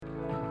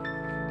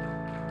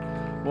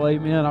Well,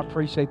 amen. I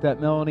appreciate that,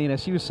 Melanie. And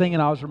as she was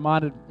singing, I was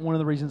reminded one of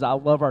the reasons I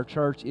love our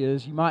church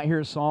is you might hear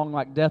a song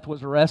like Death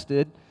Was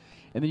Arrested,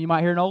 and then you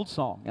might hear an old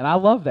song. And I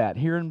love that,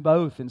 hearing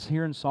both and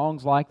hearing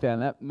songs like that.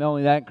 And that,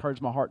 Melanie, that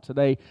encouraged my heart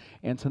today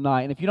and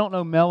tonight. And if you don't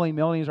know Melanie,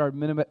 Melanie is our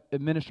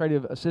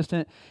administrative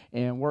assistant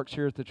and works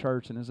here at the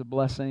church and is a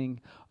blessing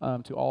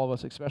to all of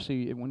us,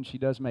 especially when she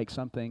does make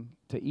something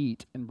to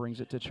eat and brings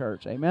it to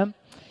church. Amen?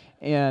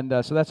 And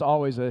so that's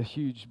always a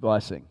huge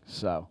blessing.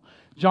 So,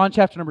 John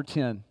chapter number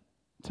 10.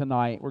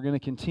 Tonight. We're going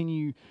to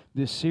continue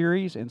this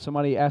series, and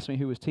somebody asked me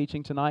who was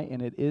teaching tonight,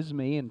 and it is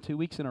me, and 2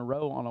 weeks in a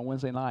row on a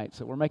Wednesday night.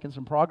 So we're making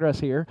some progress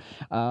here,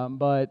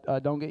 but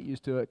don't get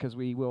used to it because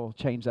we will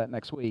change that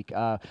next week.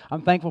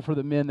 I'm thankful for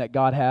the men that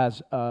God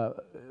has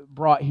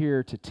brought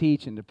here to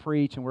teach and to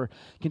preach, and we're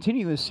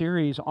continuing this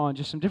series on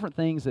just some different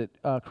things that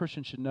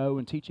Christians should know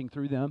and teaching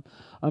through them.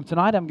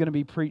 Tonight I'm going to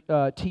be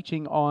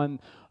teaching on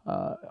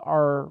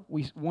are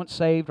we once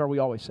saved, are we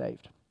always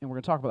saved? And we're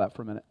going to talk about that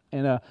for a minute.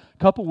 In a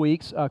couple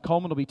weeks,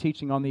 Coleman will be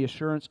teaching on the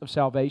assurance of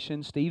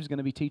salvation. Steve's going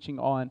to be teaching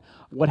on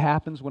what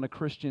happens when a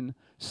Christian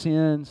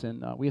sins,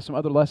 and we have some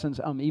other lessons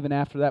even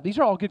after that. These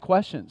are all good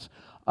questions.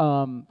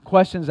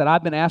 Questions that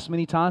I've been asked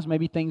many times,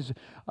 maybe things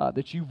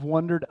that you've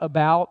wondered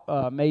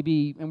about,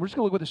 maybe, and we're just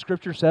going to look what the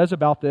Scripture says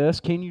about this.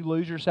 Can you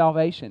lose your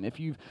salvation? If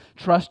you've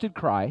trusted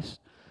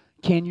Christ,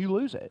 can you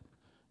lose it?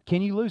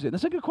 Can you lose it?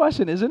 That's a good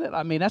question, isn't it?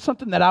 I mean, that's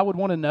something that I would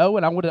want to know,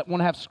 and I would want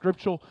to have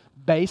scriptural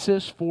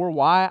basis for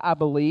why I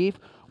believe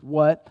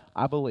what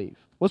I believe.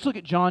 Let's look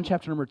at John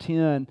chapter number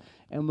 10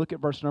 and look at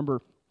verse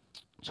number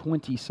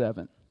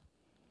 27.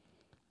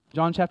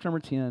 John chapter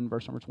number 10,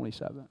 verse number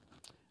 27.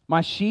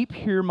 My sheep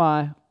hear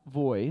my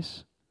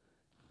voice,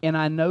 and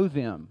I know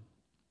them,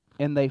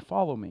 and they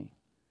follow me.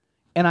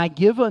 And I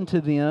give unto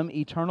them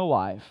eternal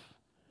life,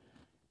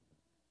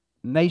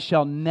 and they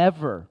shall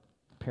never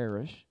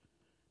perish,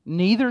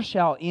 neither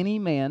shall any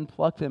man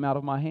pluck them out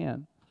of my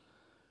hand.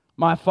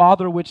 My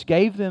Father which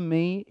gave them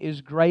me is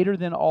greater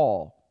than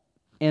all,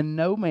 and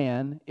no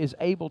man is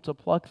able to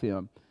pluck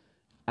them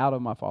out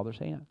of my Father's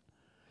hand.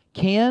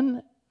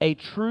 Can a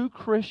true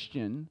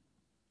Christian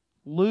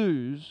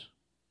lose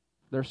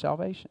their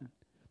salvation?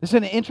 This is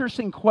an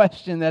interesting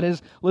question that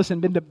has,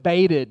 been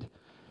debated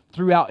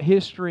throughout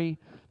history.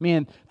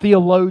 Man,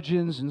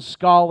 theologians and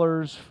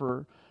scholars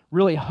for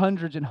really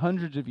hundreds and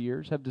hundreds of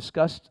years have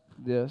discussed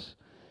this.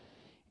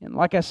 And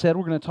like I said,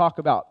 we're going to talk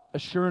about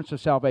assurance of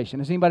salvation.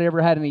 Has anybody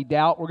ever had any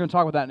doubt? We're going to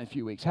talk about that in a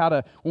few weeks.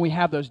 When we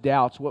have those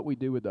doubts, what we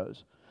do with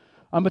those.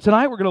 But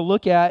tonight we're going to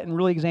look at and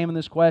really examine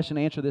this question,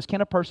 answer this.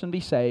 Can a person be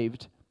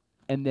saved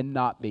and then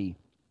not be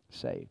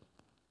saved?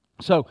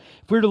 So,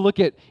 if we were to look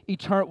at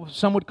eternal,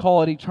 some would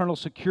call it eternal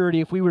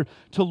security. If we were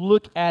to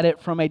look at it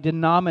from a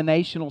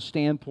denominational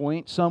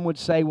standpoint, some would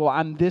say, well,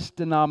 I'm this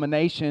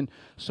denomination,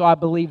 so I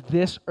believe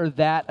this or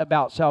that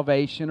about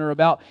salvation or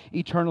about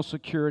eternal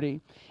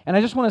security. And I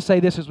just want to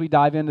say this as we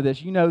dive into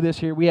this. You know this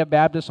here, we have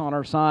Baptists on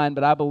our sign,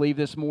 but I believe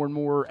this more and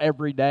more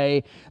every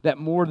day, that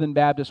more than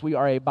Baptists, we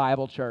are a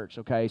Bible church,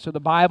 okay? So the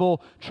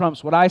Bible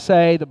trumps what I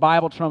say, the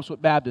Bible trumps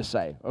what Baptists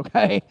say,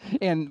 okay?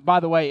 And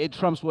by the way, it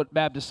trumps what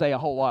Baptists say a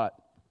whole lot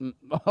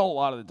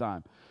of the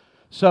time.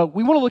 So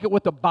we want to look at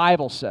what the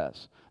Bible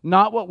says.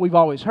 Not what we've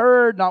always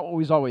heard, not what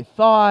we've always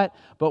thought,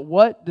 but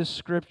what does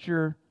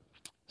Scripture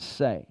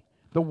say?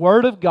 The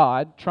Word of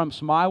God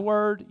trumps my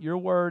word, your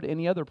word,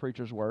 any other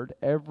preacher's word,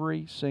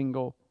 every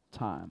single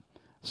time.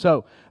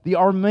 So the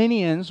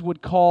Arminians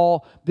would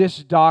call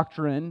this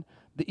doctrine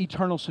the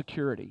eternal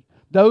security.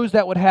 Those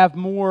that would have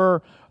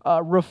more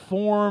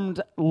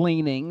reformed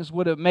leanings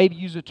would have maybe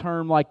used a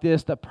term like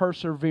this, the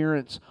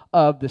perseverance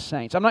of the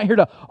saints. I'm not here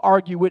to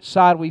argue which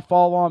side we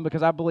fall on,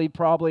 because I believe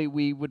probably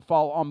we would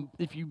fall on,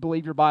 if you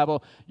believe your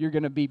Bible, you're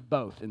going to be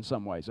both in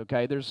some ways,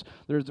 okay?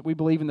 We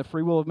believe in the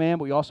free will of man,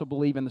 but we also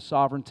believe in the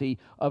sovereignty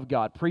of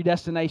God.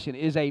 Predestination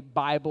is a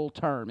Bible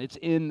term. It's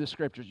in the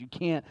Scriptures. You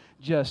can't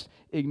just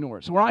ignore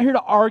it. So we're not here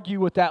to argue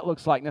what that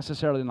looks like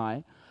necessarily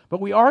tonight, but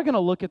we are going to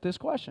look at this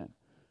question.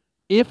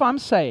 If I'm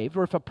saved,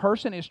 or if a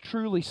person is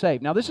truly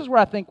saved. Now, this is where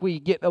I think we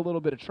get a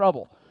little bit of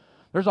trouble.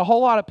 There's a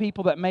whole lot of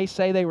people that may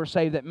say they were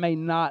saved that may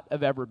not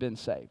have ever been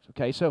saved.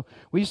 Okay, so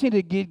we just need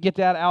to get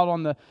that out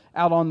on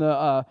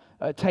the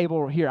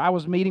table here. I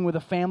was meeting with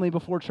a family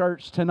before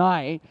church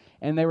tonight,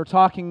 and they were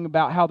talking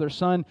about how their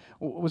son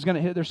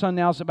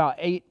now is about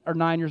 8 or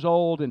 9 years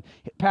old, and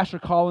Pastor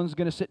Colin's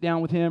going to sit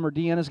down with him, or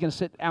Deanna's going to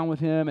sit down with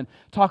him and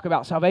talk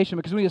about salvation,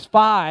 because when he was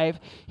 5,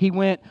 he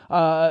went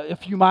a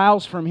few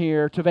miles from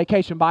here to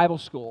Vacation Bible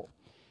School.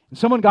 And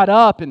someone got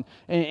up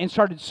and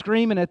started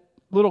screaming at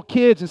little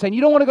kids and saying, "You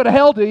don't want to go to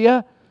hell, do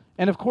you?"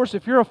 And of course,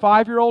 if you're a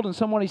 5-year-old and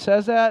somebody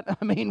says that,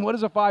 I mean, what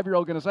is a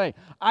 5-year-old going to say?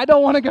 I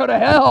don't want to go to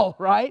hell,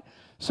 right?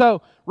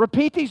 So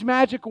repeat these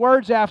magic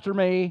words after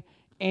me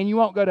and you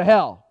won't go to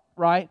hell,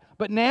 right?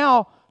 But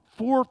now,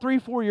 4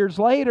 years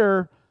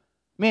later,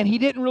 man, he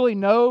didn't really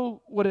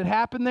know what had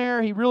happened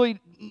there. He really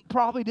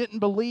probably didn't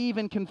believe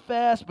and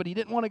confess, but he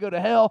didn't want to go to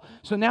hell.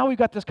 So now we've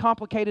got this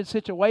complicated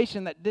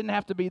situation that didn't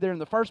have to be there in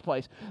the first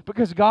place,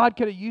 because God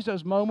could have used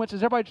those moments,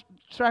 is everybody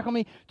tracking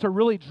me, to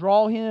really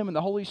draw him and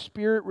the Holy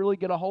Spirit really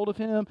get a hold of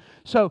him.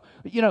 So,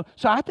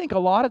 so I think a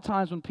lot of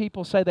times when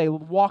people say they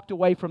walked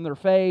away from their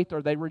faith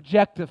or they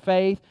reject the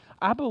faith,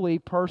 I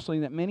believe personally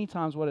that many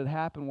times what had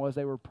happened was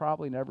they were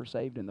probably never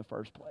saved in the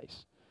first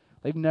place.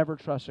 They've never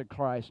trusted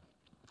Christ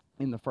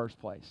in the first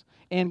place.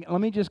 And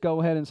let me just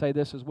go ahead and say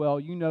this as well.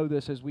 You know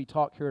this as we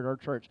talk here at our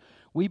church.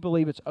 We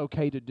believe it's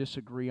okay to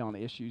disagree on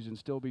issues and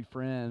still be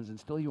friends and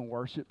still even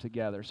worship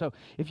together. So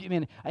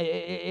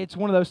it's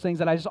one of those things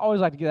that I just always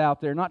like to get out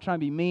there, not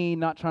trying to be mean,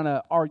 not trying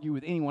to argue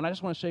with anyone. I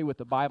just want to show you what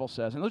the Bible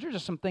says. And those are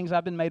just some things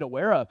I've been made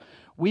aware of.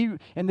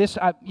 And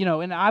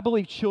I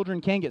believe children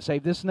can get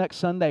saved. This next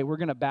Sunday, we're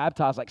going to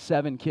baptize like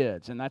 7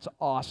 kids, and that's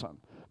awesome.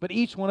 But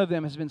each one of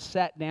them has been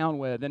sat down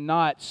with and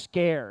not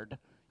scared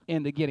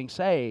into getting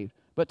saved,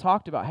 but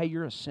talked about, hey,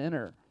 you're a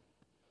sinner.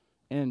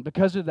 And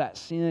because of that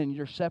sin,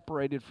 you're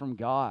separated from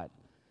God.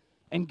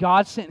 And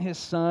God sent His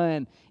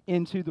Son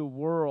into the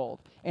world.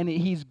 And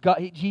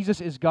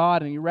Jesus is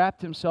God, and He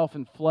wrapped Himself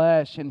in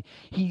flesh, and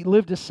He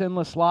lived a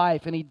sinless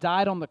life, and He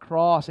died on the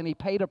cross, and He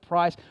paid a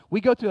price.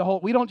 We go through the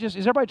whole, is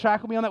everybody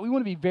tracking me on that? We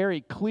want to be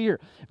very clear,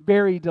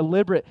 very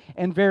deliberate,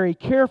 and very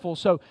careful.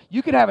 So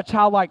you could have a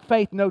childlike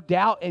faith, no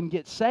doubt, and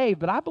get saved.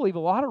 But I believe a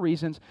lot of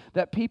reasons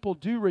that people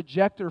do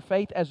reject their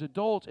faith as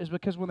adults is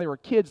because when they were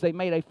kids, they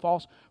made a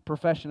false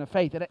profession of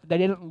faith. They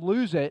didn't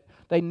lose it.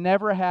 They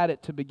never had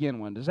it to begin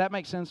with. Does that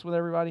make sense with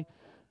everybody?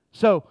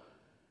 So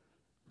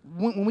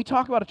when we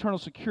talk about eternal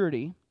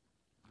security,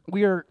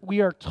 we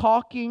are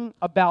talking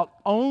about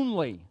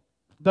only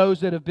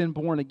those that have been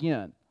born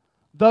again,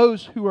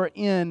 those who are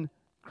in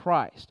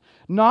Christ.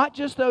 Not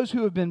just those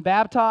who have been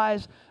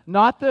baptized,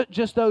 not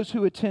just those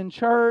who attend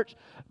church,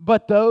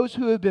 but those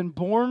who have been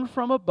born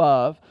from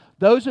above,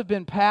 those who have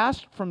been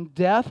passed from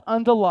death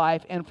unto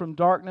life and from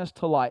darkness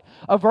to light.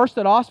 A verse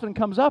that often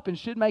comes up and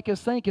should make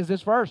us think is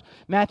this verse,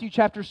 Matthew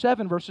chapter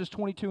 7, verses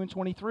 22 and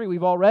 23.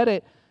 We've all read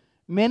it.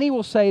 Many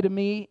will say to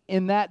me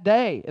in that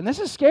day, and this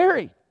is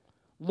scary,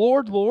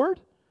 Lord, Lord,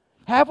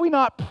 have we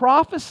not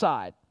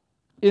prophesied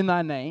in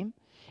Thy name?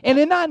 And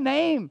in Thy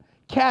name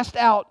cast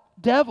out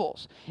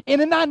devils, and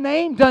in Thy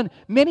name done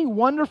many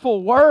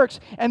wonderful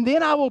works? And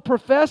then I will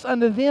profess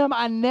unto them,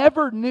 I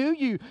never knew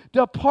you.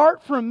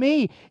 Depart from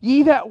me,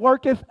 ye that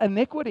worketh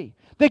iniquity.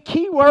 The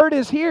key word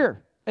is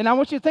here, and I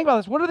want you to think about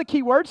this. What are the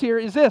key words here?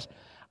 Is this,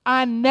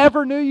 I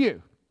never knew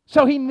you.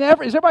 So He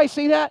never, does everybody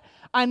see that?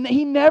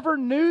 He never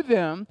knew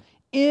them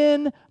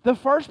in the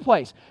first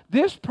place.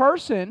 This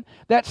person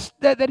that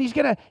He's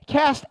going to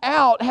cast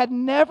out had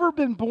never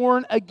been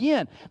born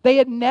again. They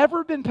had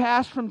never been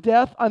passed from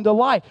death unto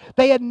life.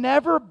 They had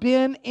never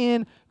been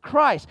in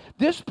Christ.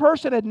 This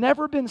person had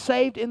never been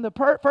saved in the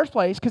first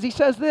place, because He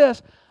says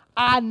this,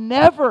 I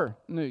never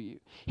knew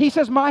you. He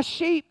says, my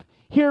sheep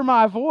hear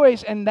my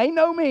voice, and they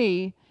know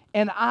me,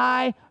 and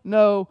I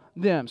know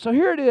them. So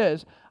here it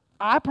is.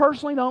 I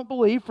personally don't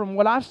believe, from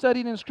what I've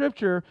studied in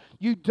Scripture,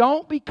 you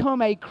don't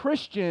become a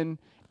Christian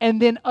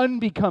and then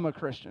unbecome a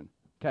Christian,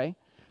 okay?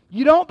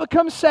 You don't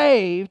become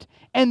saved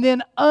and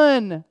then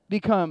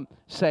unbecome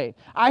saved.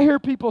 I hear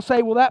people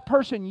say, well, that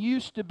person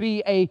used to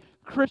be a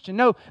Christian.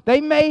 No,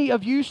 they may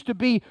have used to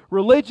be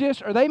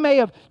religious, or they may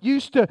have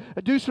used to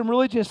do some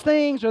religious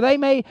things, or they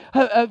may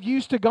have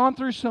used to gone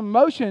through some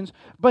motions,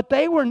 but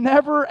they were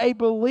never a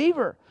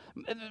believer.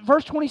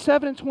 Verse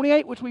 27 and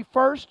 28, which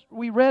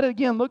we read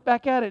again, look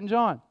back at it in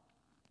John.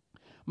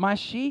 My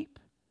sheep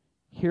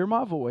hear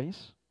my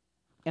voice,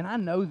 and I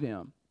know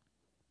them,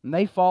 and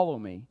they follow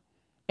me.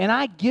 And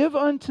I give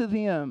unto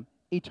them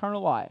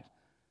eternal life,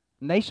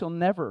 and they shall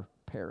never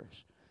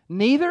perish.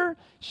 Neither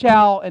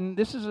shall, and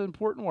this is an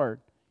important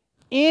word,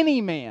 any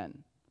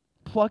man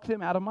pluck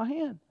them out of my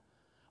hand.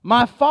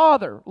 My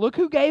Father, look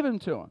who gave them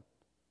to him.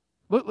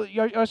 Look,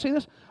 you see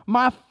this?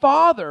 My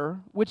Father,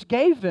 which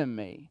gave them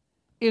me,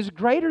 is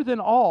greater than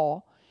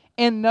all,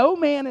 and no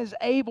man is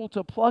able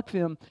to pluck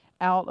them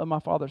out of my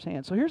Father's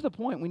hand. So here's the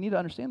point. We need to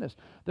understand this.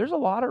 There's a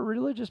lot of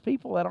religious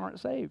people that aren't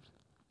saved.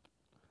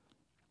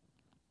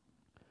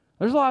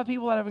 There's a lot of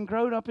people that have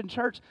grown up in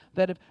church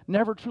that have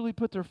never truly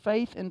put their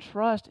faith and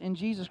trust in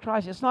Jesus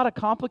Christ. It's not a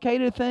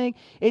complicated thing.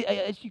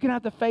 You can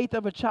have the faith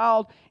of a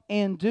child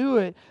and do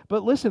it.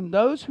 But listen,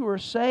 those who are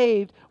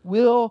saved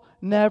will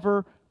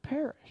never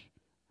perish.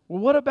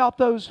 Well, what about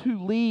those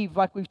who leave,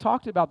 like we've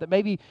talked about, that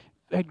maybe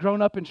had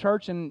grown up in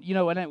church, and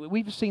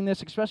we've seen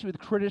this especially with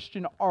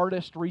Christian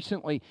artists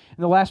recently.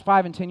 In the last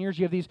 5 and 10 years,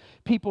 you have these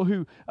people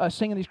who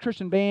sing in these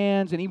Christian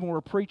bands and even were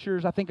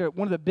preachers. I think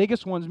one of the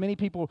biggest ones, many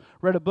people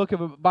read a book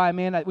by a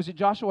man, was it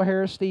Joshua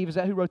Harris, Steve? Is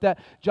that who wrote that?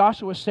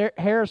 Joshua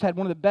Harris had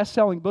one of the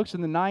best-selling books in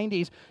the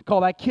 90s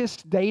called I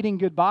Kissed Dating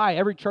Goodbye.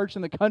 Every church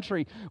in the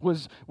country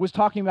was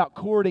talking about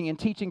courting and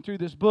teaching through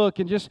this book,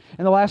 and just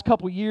in the last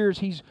couple years,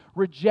 he's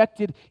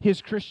rejected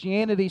his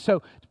Christianity.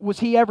 So was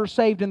he ever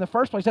saved in the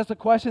first place? That's the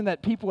question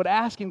that people would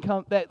ask and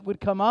that would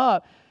come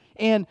up.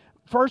 And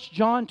 1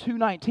 John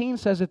 2:19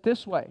 says it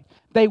this way: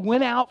 they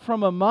went out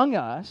from among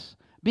us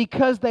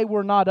because they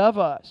were not of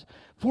us.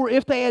 For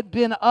if they had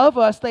been of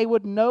us, they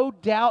would no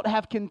doubt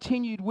have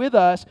continued with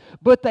us,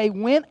 but they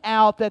went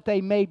out that they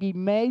may be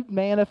made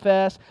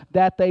manifest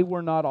that they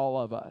were not all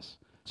of us.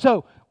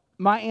 So,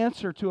 my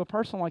answer to a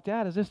person like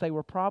that is this: they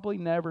were probably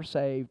never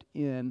saved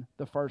in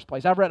the first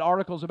place. I've read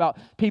articles about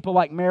people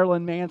like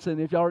Marilyn Manson.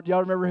 If y'all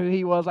remember who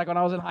he was, like when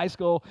I was in high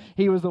school,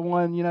 he was the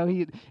one,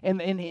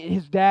 and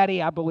his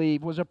daddy, I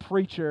believe, was a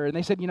preacher. And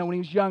they said, when he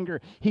was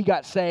younger, he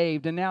got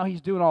saved, and now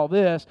he's doing all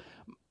this.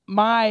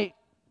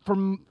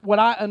 From what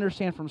I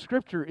understand from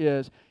Scripture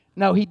is,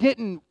 no, he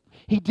didn't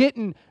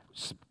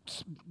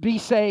be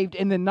saved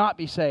and then not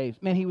be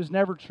saved. Man, he was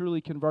never truly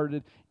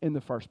converted in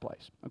the first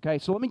place. Okay,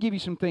 so let me give you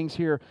some things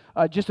here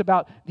just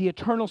about the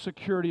eternal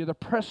security or the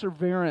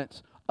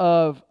perseverance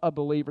of a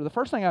believer. The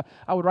first thing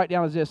I would write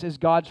down is this: is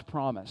God's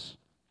promise.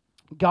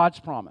 God's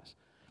promise.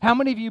 How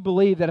many of you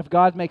believe that if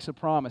God makes a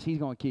promise, He's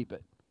going to keep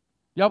it?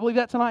 Y'all believe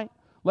that tonight?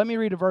 Let me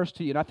read a verse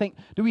to you. And I think,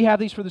 do we have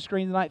these for the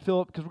screen tonight,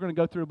 Philip? Because we're going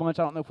to go through a bunch.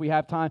 I don't know if we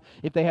have time,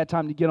 if they had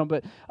time to get them.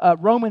 But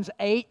Romans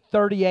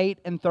 8:38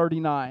 and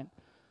 39.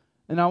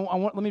 And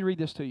let me read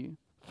this to you.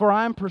 For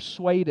I am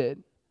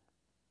persuaded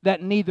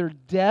that neither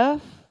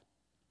death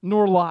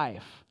nor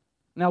life.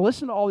 Now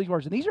listen to all these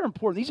words. And these are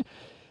important.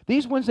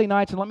 These Wednesday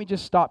nights, and let me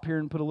just stop here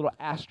and put a little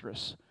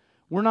asterisk.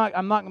 I'm not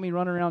going to be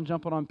running around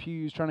jumping on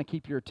pews trying to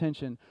keep your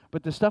attention.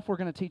 But the stuff we're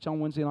going to teach on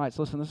Wednesday nights,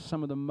 listen, this is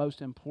some of the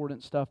most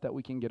important stuff that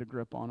we can get a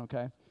grip on,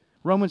 okay?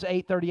 Romans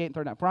 8:38 and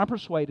 39. For I'm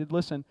persuaded,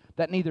 listen,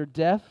 that neither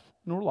death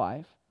nor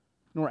life,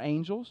 nor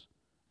angels,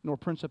 nor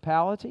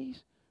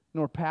principalities,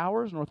 nor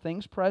powers, nor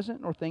things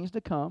present, nor things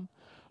to come,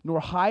 nor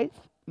height,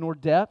 nor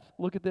depth,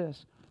 look at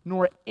this,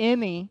 nor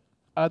any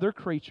other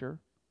creature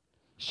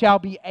shall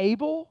be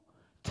able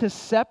to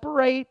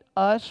separate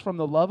us from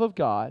the love of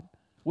God,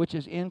 which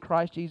is in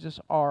Christ Jesus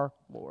our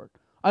Lord.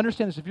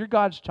 Understand this: if you're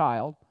God's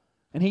child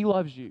and He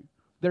loves you,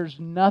 there's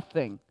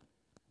nothing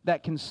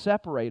that can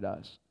separate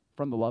us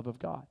from the love of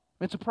God.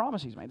 It's a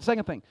promise He's made. The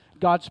second thing,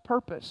 God's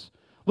purpose.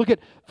 Look at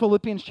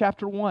Philippians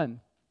chapter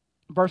 1,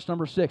 verse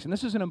number 6, and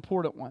this is an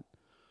important one.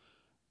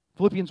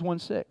 Philippians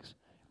 1:6.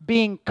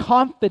 Being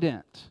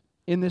confident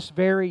in this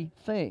very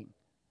thing.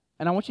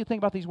 And I want you to think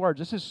about these words.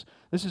 This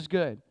is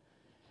good.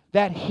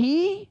 That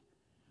He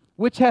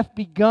which hath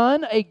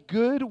begun a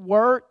good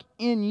work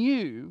in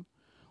you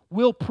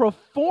will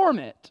perform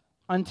it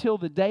until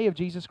the day of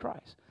Jesus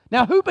Christ.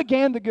 Now, who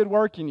began the good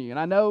work in you? And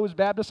I know as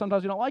Baptists,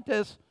 sometimes we don't like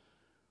this.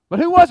 But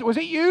who was it? Was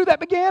it you that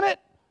began it?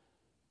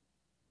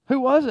 Who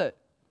was it?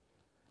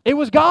 It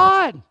was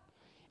God.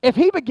 If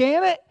He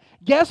began it,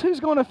 guess who's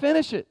going to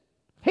finish it?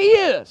 He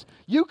is.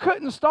 You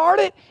couldn't start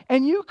it,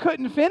 and you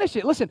couldn't finish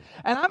it. Listen,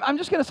 and I'm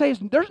just going to say,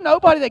 there's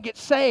nobody that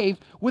gets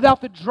saved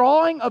without the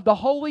drawing of the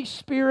Holy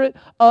Spirit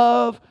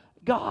of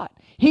God.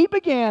 He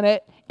began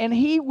it, and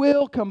He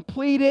will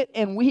complete it,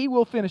 and He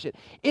will finish it.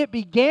 It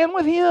began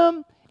with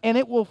Him, and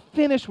it will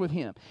finish with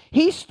Him.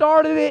 He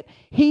started it.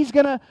 He's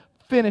going to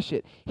finish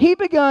it. He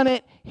begun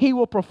it. He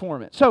will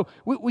perform it. So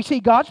we see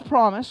God's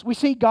promise. We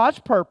see God's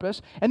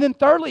purpose. And then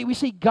thirdly, we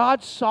see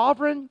God's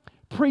sovereign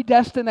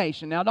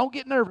predestination. Now, don't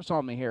get nervous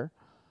on me here.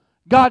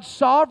 God's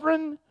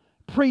sovereign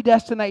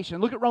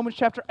predestination. Look at Romans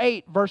chapter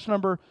 8, verse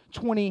number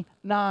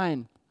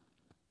 29.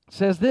 It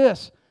says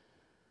this: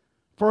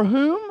 for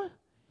whom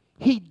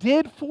He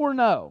did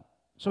foreknow.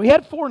 So He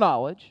had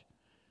foreknowledge.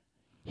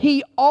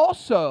 He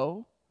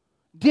also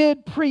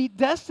did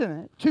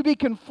predestinate to be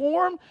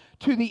conformed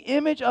to the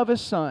image of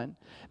His Son,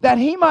 that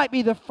He might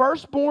be the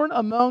firstborn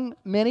among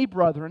many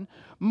brethren.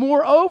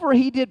 Moreover,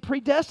 He did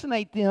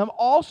predestinate them,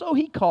 also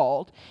He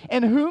called,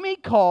 and whom He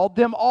called,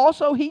 them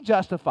also He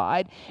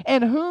justified,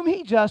 and whom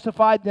He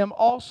justified, them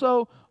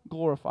also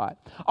glorified.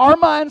 Our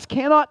minds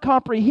cannot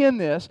comprehend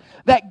this,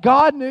 that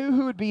God knew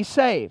who would be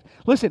saved.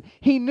 Listen,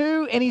 He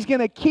knew, and He's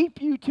going to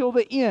keep you till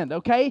the end,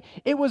 okay?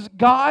 It was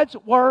God's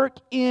work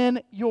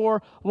in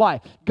your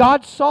life.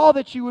 God saw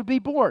that you would be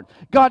born.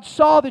 God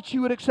saw that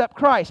you would accept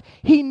Christ.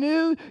 He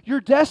knew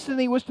your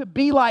destiny was to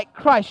be like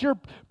Christ. You're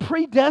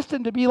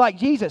predestined to be like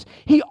Jesus.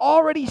 He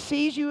already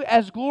sees you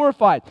as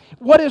glorified.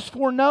 What is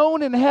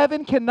foreknown in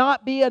heaven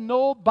cannot be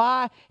annulled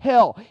by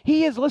hell.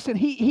 He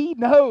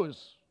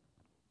knows,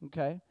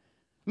 okay?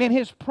 Man,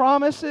 His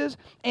promises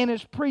and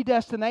His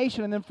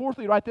predestination. And then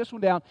fourthly, write this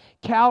one down: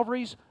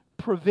 Calvary's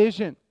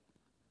provision.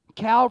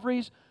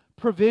 Calvary's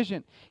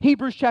provision.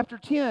 Hebrews chapter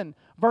 10,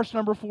 verse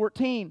number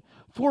 14.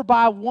 For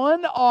by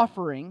one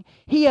offering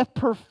He hath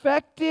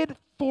perfected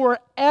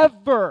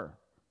forever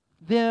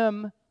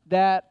them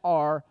that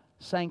are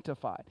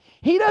sanctified.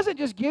 He doesn't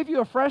just give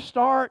you a fresh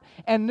start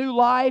and new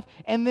life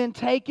and then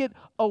take it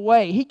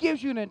away. He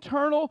gives you an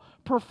eternal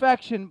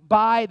perfection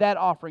by that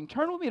offering.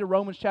 Turn with me to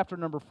Romans chapter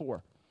number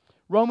 4.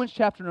 Romans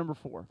chapter number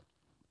 4.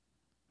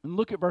 And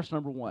look at verse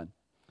number 1.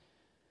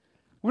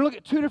 We're going to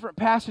look at two different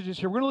passages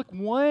here. We're going to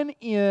look one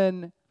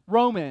in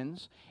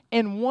Romans,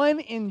 and one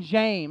in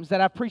James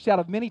that I've preached out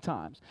of many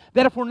times,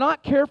 that if we're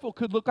not careful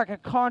could look like a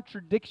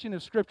contradiction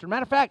of Scripture.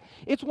 Matter of fact,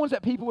 it's ones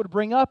that people would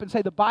bring up and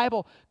say the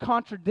Bible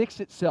contradicts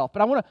itself.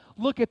 But I want to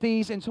look at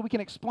these and so we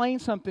can explain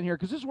something here,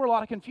 because this is where a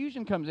lot of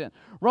confusion comes in.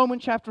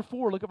 Romans chapter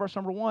 4, look at verse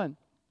number 1.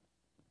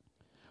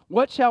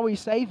 What shall we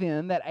say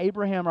then that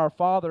Abraham our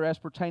father as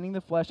pertaining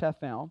the flesh hath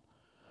found?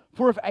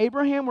 For if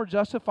Abraham were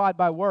justified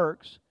by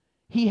works,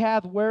 he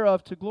hath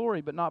whereof to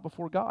glory, but not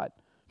before God.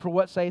 For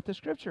what saith the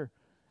Scripture?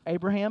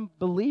 Abraham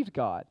believed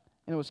God,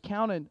 and it was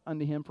counted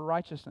unto him for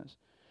righteousness.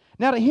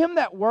 Now to him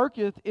that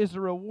worketh is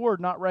the reward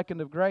not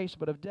reckoned of grace,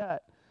 but of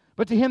debt.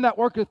 But to him that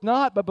worketh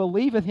not, but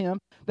believeth him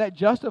that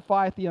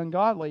justifieth the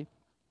ungodly,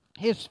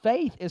 his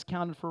faith is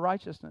counted for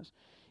righteousness.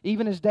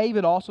 Even as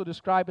David also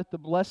describeth the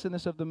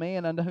blessedness of the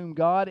man unto whom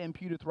God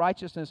imputeth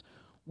righteousness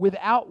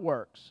without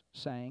works,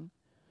 saying,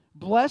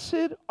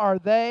 Blessed are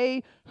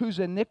they whose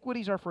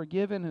iniquities are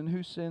forgiven and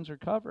whose sins are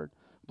covered.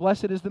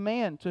 Blessed is the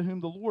man to whom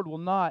the Lord will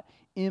not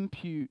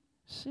impute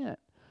sin.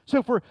 So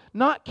if we're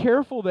not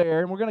careful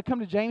there, and we're going to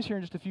come to James here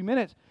in just a few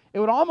minutes, it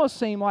would almost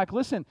seem like,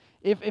 listen,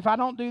 if I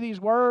don't do these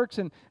works,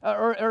 and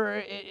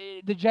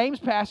the James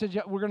passage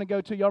we're going to go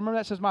to, y'all remember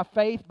that says,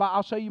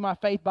 I'll show you my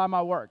faith by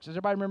my works. Does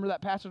everybody remember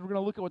that passage? We're going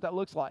to look at what that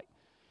looks like.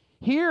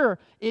 Here,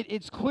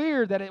 it's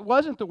clear that it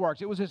wasn't the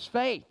works. It was his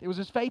faith. It was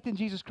his faith in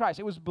Jesus Christ.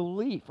 It was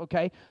belief,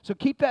 okay? So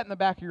keep that in the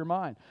back of your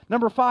mind.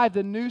 Number 5,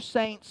 the new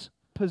saint's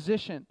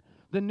position.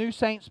 The new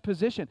saint's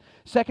position.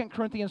 2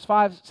 Corinthians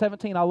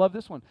 5:17, I love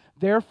this one.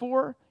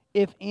 Therefore,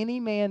 if any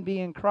man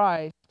be in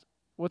Christ,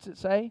 what's it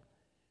say?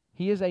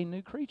 He is a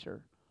new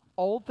creature.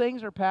 Old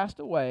things are passed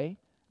away.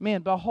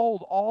 Man,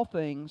 behold, all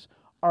things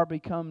are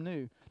become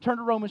new. Turn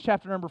to Romans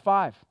chapter number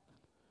 5.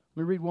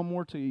 Let me read one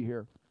more to you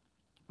here.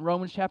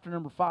 Romans chapter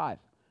number 5,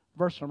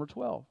 verse number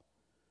 12.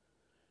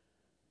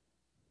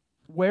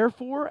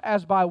 Wherefore,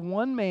 as by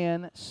one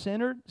man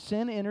sin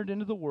entered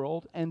into the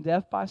world, and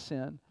death by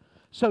sin,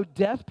 so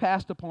death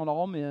passed upon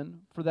all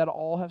men, for that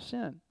all have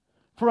sinned.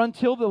 For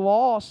until the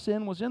law,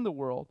 sin was in the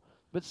world,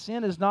 but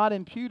sin is not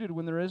imputed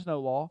when there is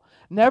no law.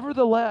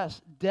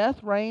 Nevertheless,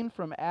 death reigned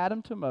from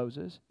Adam to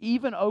Moses,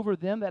 even over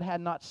them that had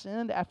not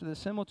sinned after the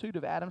similitude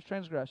of Adam's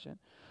transgression,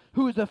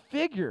 who is a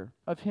figure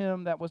of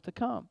him that was to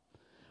come.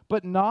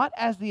 But not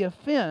as the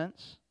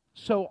offense,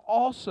 so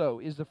also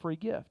is the free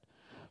gift.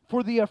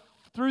 For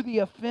through the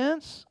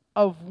offense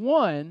of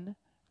one,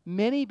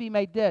 many be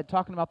made dead,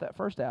 talking about that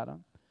first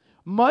Adam.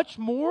 Much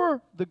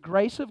more the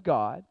grace of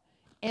God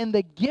and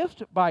the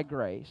gift by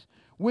grace,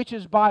 which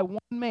is by one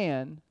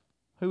man,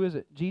 who is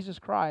it? Jesus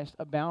Christ,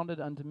 abounded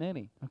unto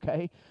many.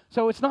 Okay?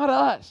 So it's not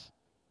us.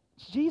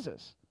 It's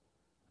Jesus.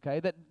 Okay?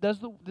 That does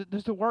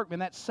the work, man.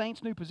 That's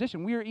saint's new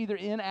position. We are either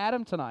in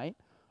Adam tonight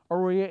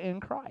or we are in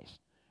Christ.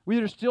 We're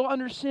either still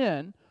under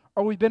sin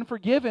or we've been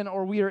forgiven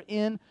or we are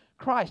in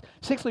Christ.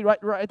 Sixthly,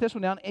 write this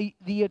one down.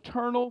 The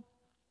eternal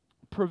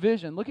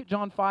provision. Look at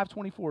John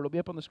 5:24. It'll be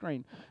up on the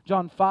screen.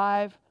 John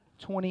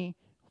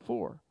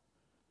 5:24.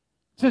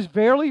 It says,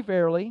 Verily,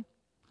 verily,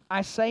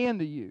 I say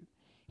unto you,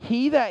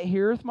 he that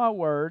heareth my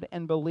word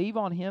and believe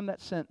on him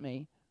that sent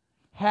me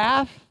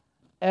hath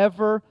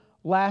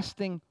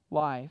everlasting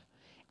life,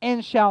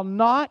 and shall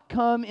not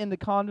come into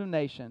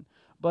condemnation,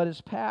 but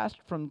is passed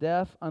from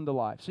death unto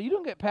life. So you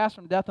don't get passed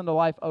from death unto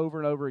life over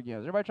and over again.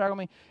 Is everybody tracking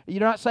me? You're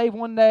not saved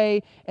one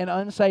day and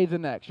unsaved the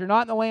next. You're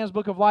not in the Lamb's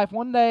Book of Life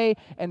one day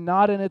and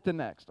not in it the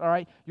next. All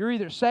right? You're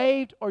either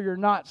saved or you're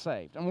not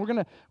saved.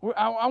 And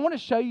I want to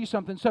show you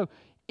something. So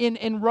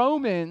in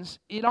Romans,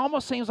 it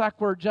almost seems like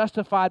we're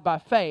justified by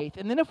faith.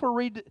 And then if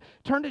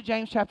turn to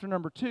James chapter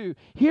number 2,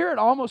 here it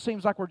almost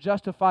seems like we're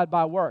justified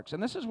by works.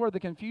 And this is where the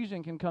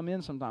confusion can come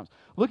in sometimes.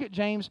 Look at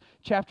James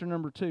chapter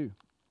number 2.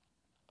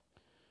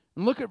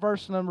 And look at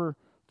verse number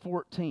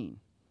 14.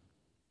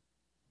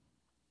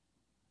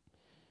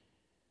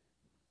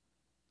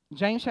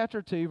 James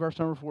chapter 2, verse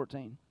number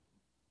 14.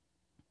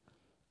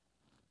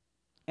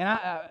 And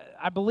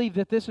I believe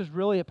that this is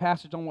really a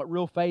passage on what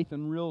real faith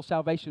and real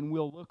salvation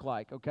will look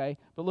like, okay?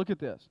 But look at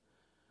this.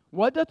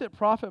 What doth it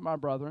profit, my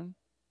brethren?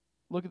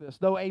 Look at this.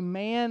 Though a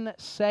man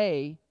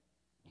say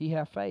he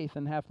hath faith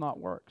and hath not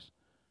works,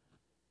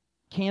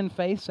 can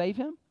faith save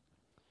him?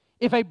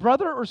 If a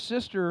brother or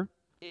sister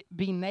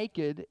be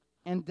naked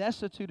and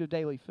destitute of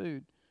daily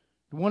food,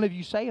 one of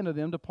you say unto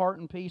them, Depart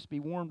in peace, be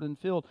warmed and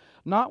filled.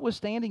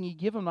 Notwithstanding ye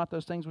give them not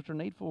those things which are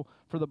needful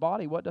for the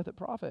body, what doth it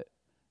profit?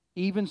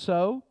 Even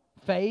so,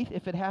 faith,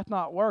 if it hath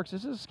not works.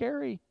 This is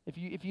scary if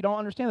you don't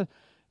understand this.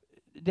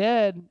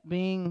 Dead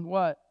being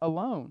what?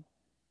 Alone.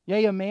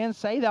 Yea, a man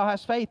say, Thou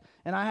hast faith,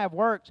 and I have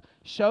works.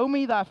 Show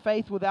me thy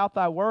faith without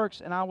thy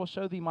works, and I will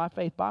show thee my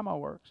faith by my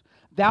works.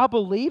 Thou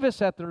believest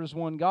that there is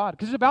one God.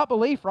 Because it's about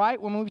belief,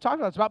 right? When we talk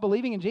about it, it's about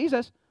believing in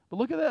Jesus. But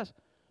look at this.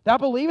 Thou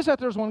believest that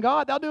there is one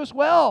God. Thou doest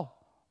well.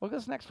 Look at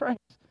this next phrase.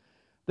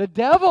 The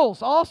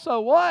devils also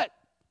what?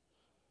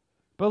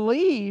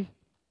 Believe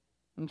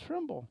and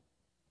tremble.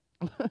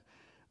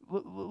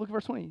 Look at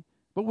verse 20.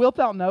 But wilt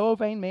thou know, O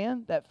vain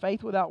man, that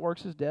faith without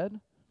works is dead?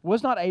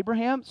 Was not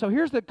Abraham? So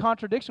here's the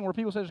contradiction where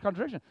people say there's a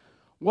contradiction.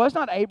 Was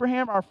not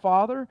Abraham, our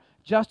father,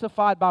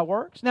 justified by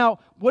works? Now,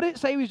 what did it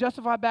say he was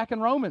justified back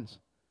in Romans?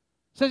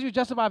 It says he was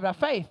justified by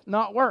faith,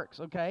 not works,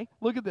 okay?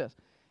 Look at this.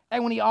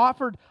 And when he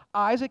offered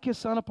Isaac his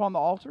son upon the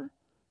altar,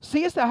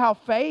 seest thou how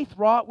faith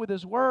wrought with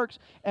his works,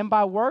 and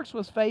by works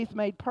was faith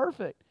made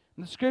perfect?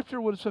 And the scripture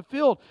was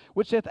fulfilled,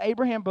 which saith,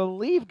 Abraham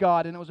believed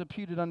God, and it was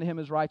imputed unto him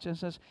as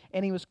righteousness,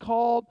 and he was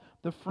called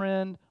the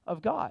friend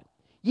of God.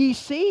 Ye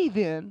see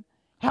then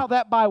how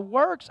that by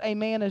works a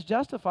man is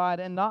justified,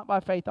 and not by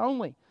faith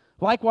only.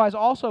 Likewise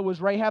also was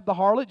Rahab the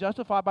harlot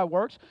justified by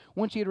works,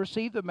 when she had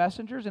received the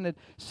messengers and had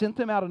sent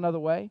them out another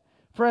way.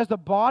 For as the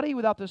body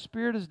without the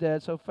spirit is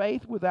dead, so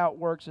faith without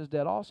works is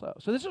dead also.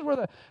 So this is where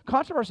the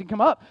controversy can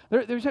come up.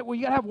 They say, well,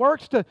 you have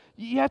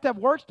to have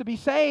works to be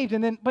saved.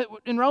 But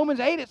in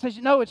Romans 8 it says,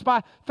 no, it's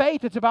by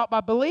faith. It's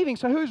by believing.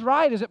 So who's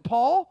right? Is it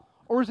Paul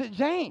or is it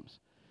James?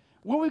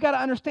 What we've got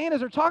to understand is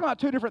they're talking about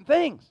two different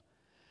things.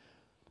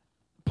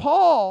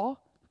 Paul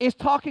is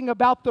talking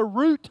about the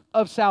root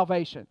of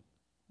salvation.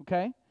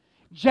 Okay?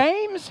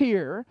 James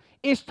here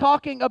is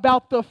talking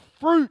about the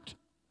fruit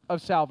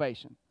of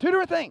salvation. Two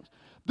different things.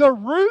 The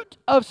root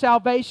of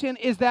salvation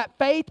is that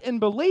faith in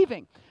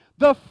believing.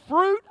 The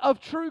fruit of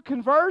true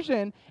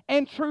conversion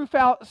and true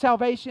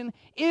salvation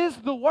is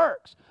the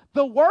works.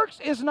 The works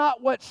is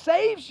not what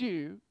saves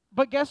you,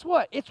 but guess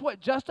what? It's what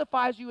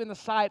justifies you in the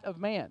sight of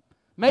man.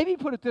 Maybe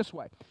put it this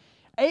way.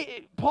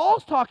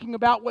 Paul's talking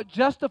about what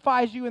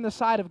justifies you in the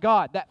sight of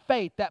God, that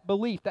faith, that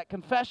belief, that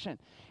confession.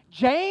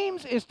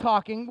 James is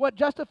talking what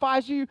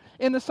justifies you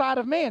in the sight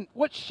of man,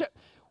 what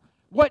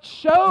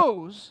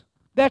shows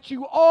that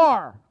you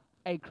are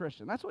a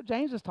Christian. That's what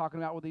James is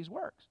talking about with these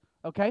works,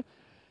 okay?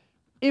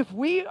 If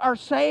we are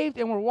saved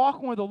and we're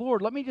walking with the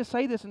Lord, let me just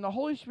say this, and the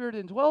Holy Spirit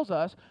indwells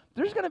us,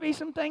 there's going to be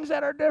some things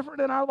that are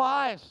different in our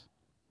lives.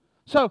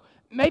 So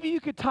maybe you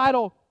could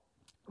title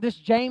this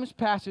James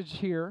passage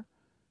here,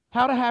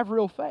 How to Have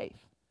Real Faith.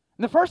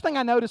 And the first thing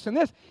I notice in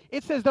this,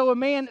 it says, though a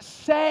man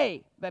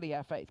say that he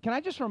have faith. Can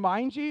I just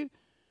remind you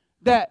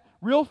that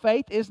real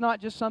faith is not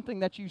just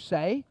something that you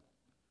say?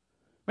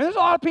 I mean, there's a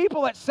lot of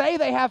people that say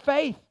they have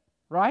faith,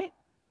 right?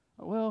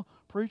 Well,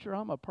 preacher,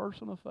 I'm a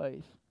person of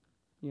faith,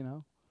 you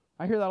know.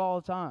 I hear that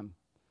all the time.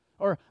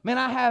 Or, man,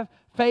 I have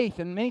faith.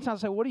 And many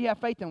times I say, what do you have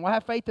faith in? Well, I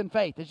have faith in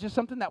faith. It's just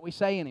something that we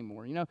say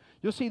anymore. You know,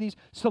 you'll see these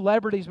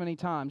celebrities many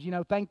times, you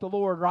know, thank the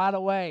Lord right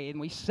away, and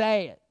we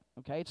say it,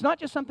 okay? It's not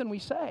just something we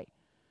say.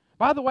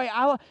 By the way,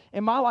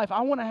 in my life,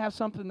 I want to have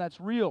something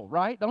that's real,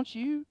 right? Don't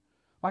you?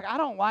 Like, I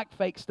don't like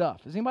fake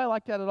stuff. Is anybody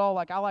like that at all?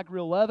 Like, I like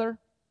real leather,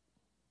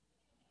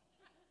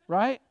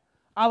 right?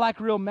 I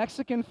like real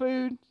Mexican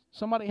food.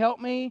 Somebody help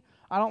me.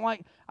 I don't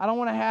want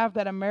to have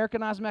that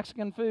Americanized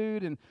Mexican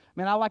food. And,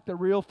 man, I like the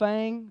real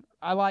thing.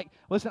 I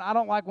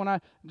don't like when I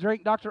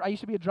drink I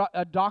used to be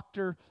a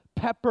Dr.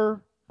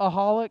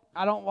 Pepper-aholic.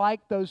 I don't like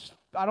fake.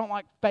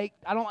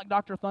 I don't like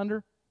Dr.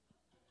 Thunder.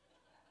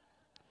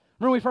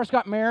 Remember when we first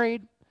got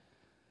married?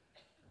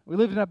 We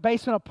lived in a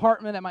basement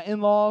apartment at my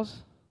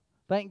in-laws.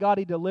 Thank God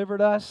he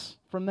delivered us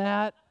from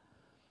that.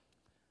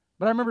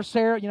 But I remember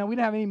Sarah, you know, we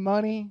didn't have any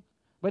money.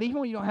 But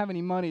even when you don't have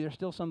any money, there's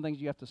still some things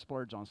you have to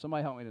splurge on.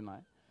 Somebody help me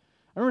tonight.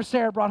 I remember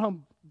Sarah brought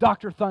home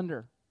Dr.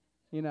 Thunder,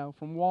 you know,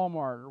 from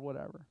Walmart or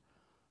whatever.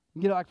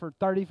 You get it like for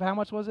 30, how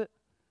much was it?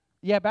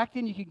 Yeah, back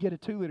then you could get a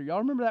 2-liter. Y'all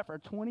remember that for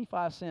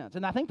 25 cents.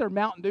 And I think their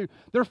Mountain Dew,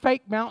 their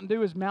fake Mountain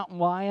Dew is Mountain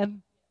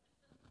Lion.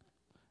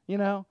 You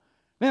know?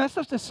 Man, that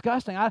stuff's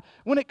disgusting.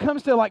 When it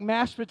comes to like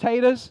mashed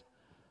potatoes,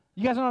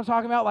 you guys know what I'm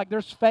talking about? Like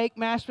there's fake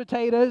mashed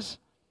potatoes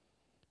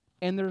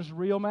and there's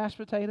real mashed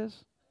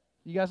potatoes.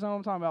 You guys know what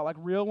I'm talking about? Like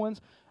real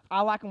ones. I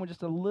like them with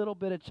just a little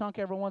bit of chunk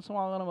every once in a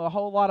while. I want them with a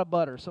whole lot of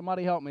butter.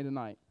 Somebody help me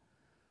tonight.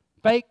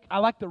 Fake, I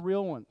like the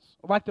real ones.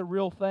 I like the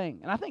real thing.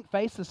 And I think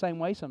faith's the same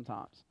way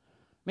sometimes.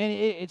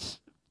 Man,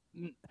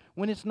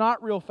 when it's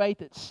not real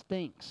faith, it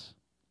stinks.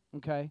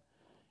 Okay?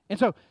 And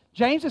so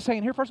James is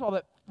saying here, first of all,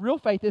 that real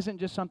faith isn't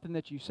just something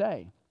that you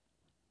say.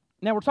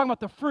 Now, we're talking about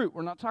the fruit.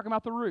 We're not talking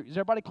about the root. Is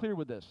everybody clear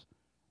with this?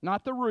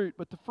 Not the root,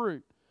 but the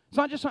fruit. It's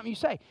not just something you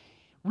say.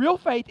 Real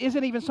faith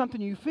isn't even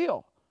something you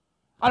feel.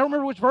 I don't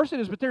remember which verse it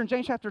is, but there in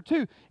James chapter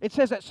 2, it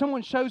says that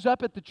someone shows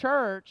up at the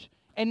church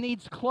and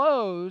needs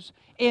clothes,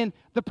 and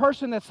the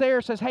person that's there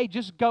says, hey,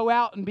 just go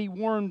out and be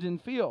warmed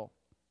and filled.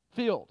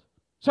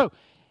 So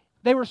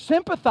they were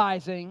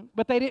sympathizing,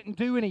 but they didn't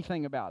do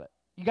anything about it.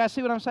 You guys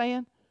see what I'm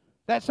saying?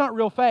 That's not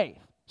real faith.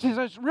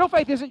 So real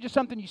faith isn't just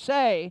something you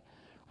say.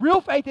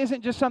 Real faith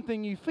isn't just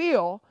something you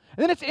feel.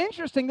 And then it's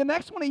interesting, the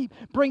next one he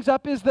brings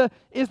up is the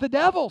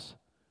devils,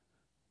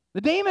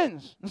 the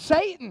demons, and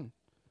Satan.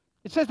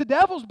 It says the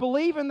devils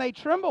believe and they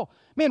tremble.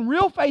 Man,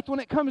 real faith when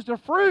it comes to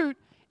fruit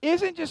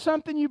isn't just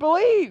something you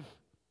believe.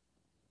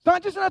 It's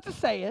not just enough to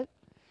say it.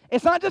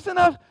 It's not just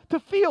enough to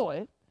feel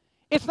it.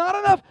 It's not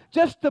enough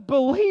just to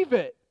believe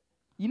it.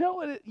 You know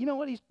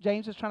what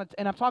James is trying to,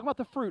 and I'm talking about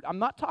the fruit. I'm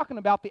not talking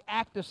about the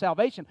act of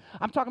salvation.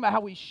 I'm talking about how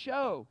we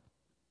show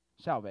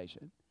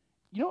salvation.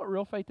 You know what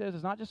real faith is?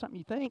 It's not just something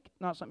you think,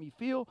 not something you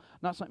feel,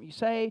 not something you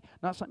say,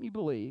 not something you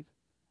believe.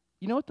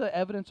 You know what the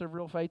evidence of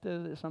real faith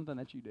is? It's something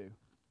that you do.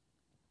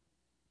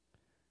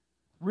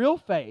 Real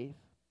faith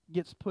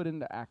gets put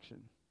into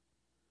action.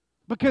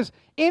 Because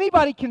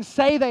anybody can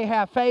say they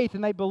have faith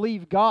and they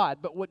believe God,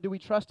 but do we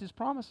trust His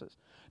promises?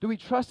 Do we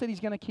trust that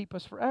He's going to keep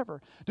us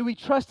forever? Do we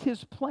trust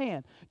His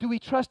plan? Do we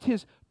trust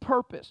His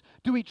purpose?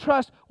 Do we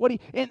trust what He...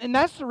 And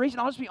that's the reason,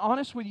 I'll just be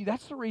honest with you,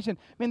 that's the reason.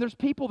 There's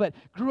people that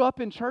grew up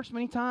in church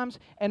many times,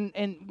 and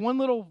one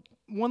little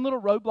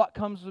roadblock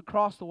comes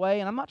across the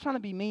way, and I'm not trying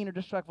to be mean or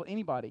disrespectful to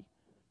anybody,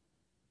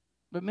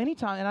 but many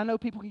times, and I know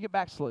people can get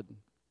backslidden,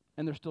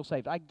 and they're still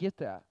saved. I get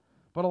that.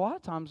 But a lot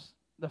of times,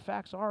 the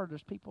facts are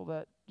there's people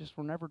that just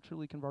were never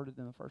truly converted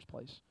in the first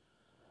place.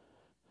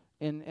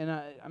 And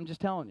I'm just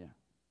telling you.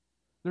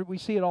 We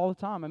see it all the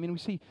time. We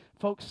see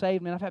folks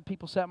saved. I've had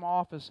people sat in my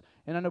office,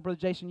 and I know, Brother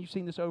Jason, you've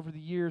seen this over the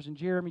years, and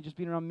Jeremy, just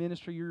being around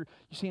ministry, you've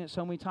seen it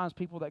so many times,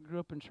 people that grew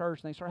up in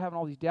church, and they start having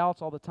all these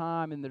doubts all the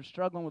time, and they're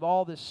struggling with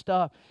all this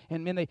stuff,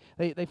 and then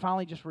they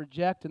finally just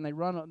reject, and they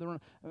run. And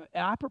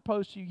I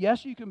propose to you,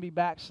 yes, you can be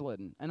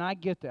backslidden, and I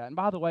get that. And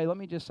by the way, let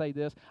me just say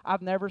this.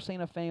 I've never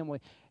seen a family.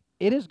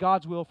 It is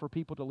God's will for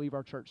people to leave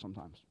our church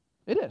sometimes.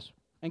 It is,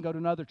 and go to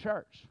another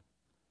church.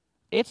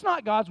 It's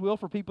not God's will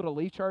for people to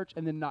leave church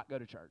and then not go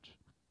to church.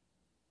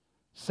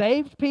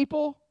 Saved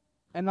people,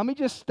 and let me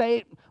just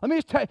tell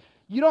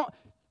you,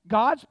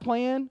 God's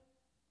plan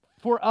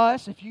for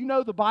us, if you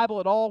know the Bible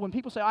at all, when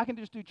people say, I can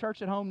just do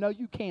church at home, no,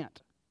 you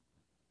can't.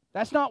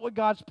 That's not what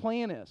God's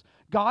plan is.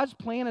 God's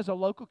plan is a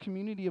local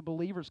community of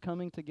believers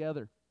coming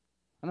together.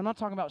 And I'm not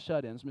talking about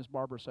shut-ins, Miss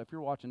Barbara, so if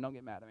you're watching, don't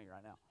get mad at me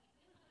right now.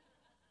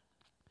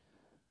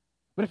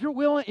 But if you're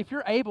willing, if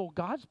you're able,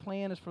 God's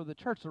plan is for the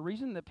church. The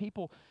reason that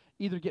people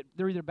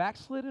they're either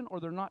backslidden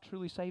or they're not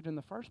truly saved in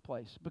the first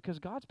place. Because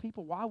God's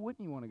people, why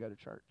wouldn't you want to go to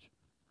church?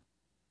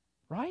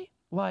 Right?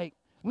 Like,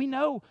 we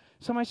know,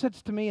 somebody said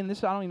to me, and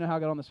this, I don't even know how I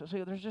got on this, but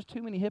there's just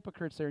too many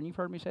hypocrites there, and you've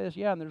heard me say this,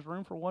 yeah, and there's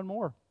room for one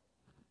more.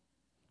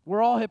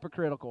 We're all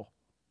hypocritical.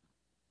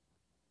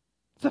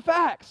 It's the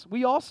facts.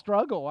 We all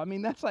struggle.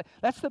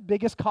 That's the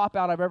biggest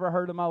cop-out I've ever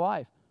heard in my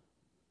life.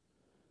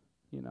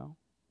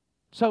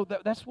 So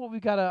that's what we've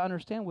got to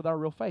understand with our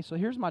real faith. So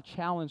here's my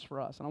challenge for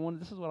us, and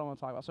this is what I want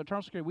to talk about. So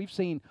eternal security, we've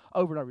seen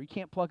over and over. You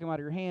can't pluck Him out of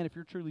your hand if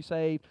you're truly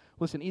saved.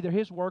 Listen, either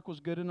His work was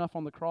good enough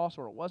on the cross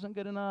or it wasn't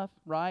good enough,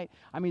 right?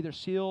 I'm either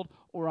sealed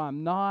or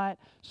I'm not.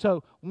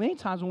 So many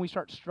times when we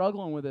start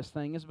struggling with this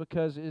thing is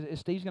because, as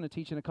Steve's going to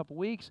teach in a couple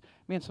weeks,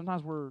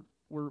 sometimes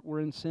we're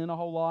in sin a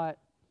whole lot,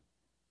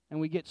 and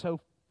we get so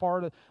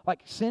far to,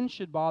 sin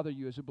should bother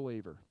you as a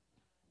believer.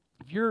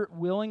 If you're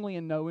willingly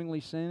and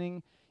knowingly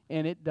sinning,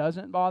 and it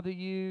doesn't bother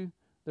you,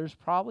 there's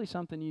probably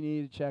something you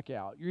need to check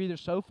out. You're either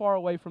so far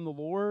away from the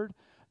Lord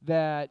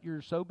that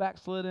you're so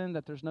backslidden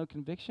that there's no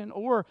conviction,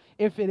 or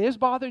if it is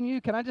bothering you,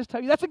 can I just tell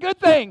you, that's a good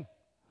thing.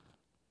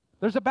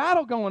 There's a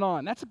battle going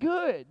on. That's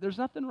good. There's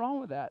nothing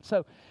wrong with that.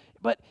 So,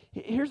 but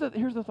here's the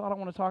thought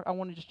I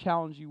want to just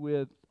challenge you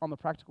with on the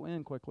practical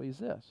end quickly is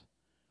this.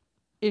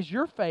 Is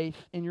your faith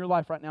in your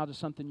life right now just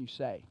something you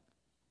say?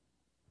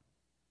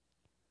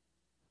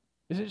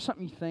 Is it just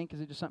something you think? Is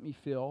it just something you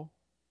feel?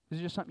 Is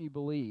it just something you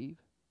believe,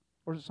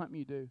 or is it something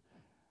you do?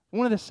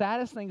 One of the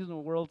saddest things in the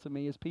world to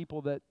me is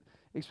people that,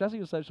 especially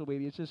with social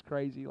media, it's just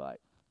crazy,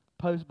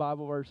 post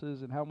Bible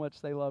verses and how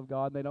much they love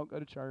God. They don't go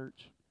to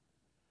church.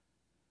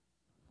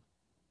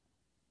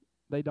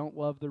 They don't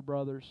love their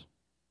brothers.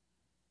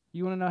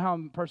 You want to know how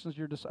a person's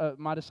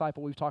my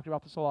disciple? We've talked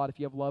about this a lot. If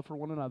you have love for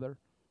one another,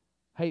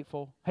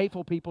 hateful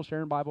people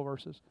sharing Bible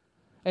verses.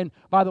 And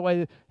by the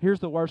way,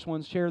 here's the worst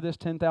ones. Share this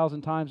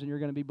 10,000 times and you're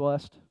going to be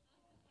blessed.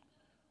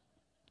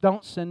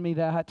 Don't send me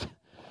that.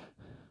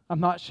 I'm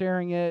not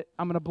sharing it.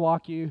 I'm going to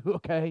block you,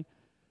 okay?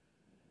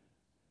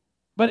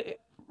 But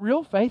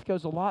real faith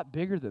goes a lot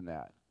bigger than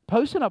that.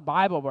 Posting a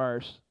Bible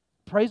verse,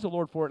 praise the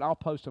Lord for it, and I'll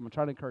post them and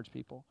try to encourage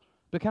people.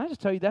 But can I just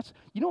tell you,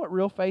 you know what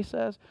real faith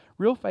says?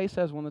 Real faith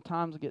says when the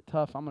times get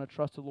tough, I'm going to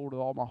trust the Lord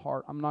with all my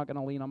heart. I'm not going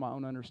to lean on my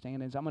own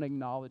understandings. I'm going to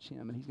acknowledge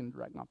Him, and He's going to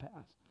direct my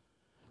path.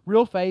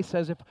 Real faith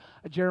says, if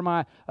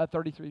Jeremiah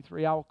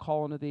 33:3, I will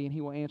call unto Thee, and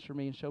He will answer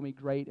me and show me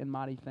great and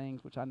mighty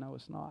things, which I know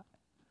it's not.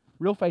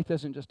 Real faith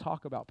doesn't just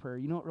talk about prayer.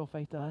 You know what real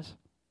faith does?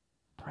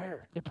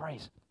 Prayer. It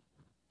prays.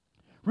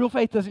 Real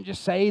faith doesn't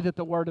just say that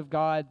the Word of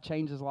God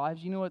changes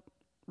lives. You know what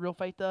real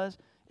faith does?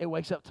 It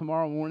wakes up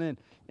tomorrow morning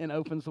and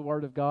opens the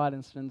Word of God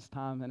and spends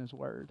time in His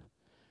Word.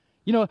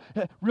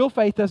 Real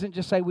faith doesn't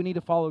just say we need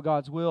to follow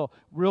God's will.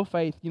 Real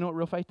faith, you know what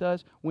real faith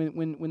does?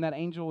 When that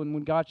angel and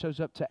when God shows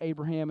up to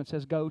Abraham and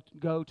says, go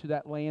to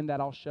that land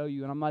that I'll show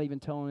you, and I'm not even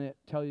telling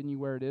you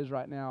where it is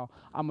right now,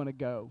 I'm going to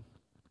go.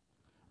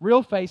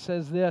 Real faith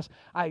says this,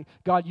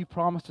 God, you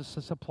promised us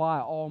to supply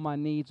all my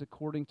needs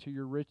according to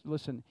your rich.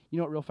 Listen, you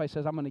know what real faith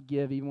says? I'm going to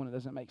give even when it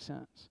doesn't make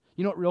sense.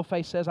 You know what real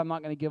faith says? I'm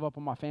not going to give up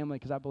on my family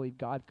because I believe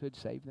God could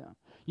save them.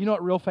 You know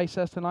what real faith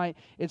says tonight?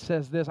 It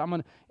says this.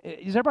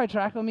 Is everybody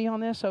tracking me on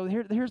this? So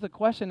here's the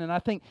question, and I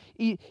think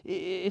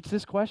it's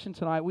this question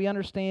tonight. We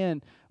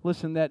understand,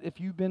 listen, that if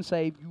you've been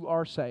saved, you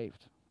are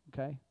saved,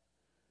 okay?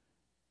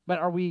 But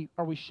are we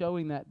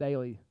showing that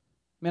daily?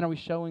 Man, are we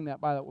showing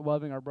that by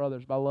loving our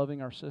brothers, by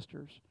loving our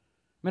sisters?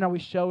 Man, are we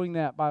showing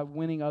that by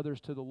winning others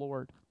to the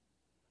Lord?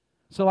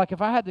 So like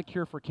if I had the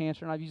cure for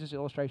cancer, and I've used this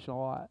illustration a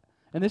lot,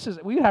 and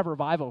we would have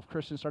revival if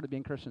Christians started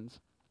being Christians.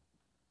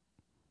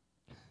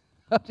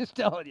 I'm just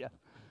telling you.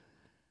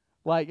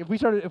 Like if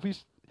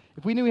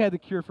we knew we had the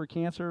cure for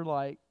cancer,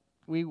 like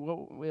we'd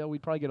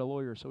probably get a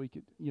lawyer so we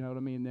could, you know what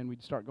I mean, and then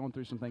we'd start going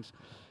through some things.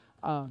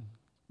 But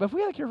if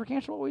we had a cure for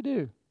cancer, what would we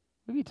do?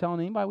 We'd be telling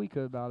anybody we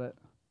could about it.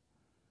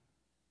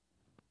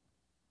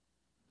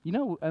 You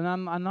know, and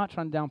I'm not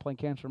trying to downplay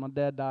cancer. My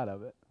dad died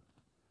of it.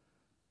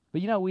 But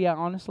you know,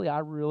 I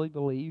really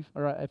believe,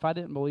 or if I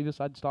didn't believe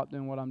this, I'd stop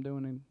doing what I'm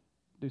doing and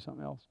do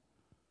something else.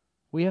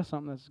 We have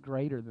something that's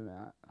greater than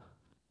that.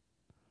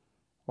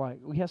 Like,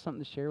 we have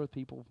something to share with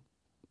people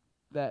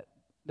that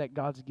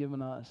God's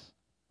given us.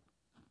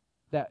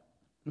 That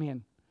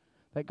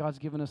God's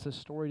given us a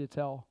story to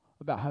tell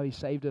about how He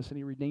saved us and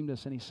He redeemed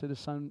us and He sent His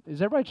Son.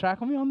 Is everybody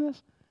tracking me on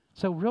this?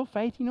 So real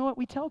faith, you know what?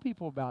 We tell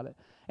people about it.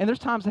 And there's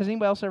times, has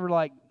anybody else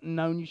ever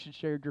known you should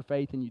share your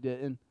faith and you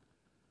didn't?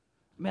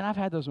 Man, I've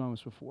had those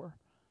moments before.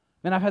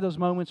 Man, I've had those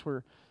moments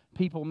where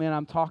people,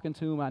 I'm talking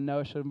to them, I know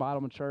I should invite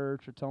them to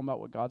church or tell them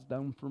about what God's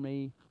done for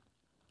me.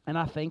 And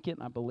I think it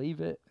and I believe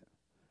it.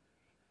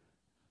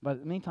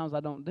 But many times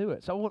I don't do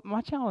it. So what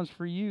my challenge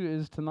for you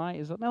is tonight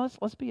is, man,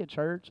 let's be a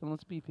church and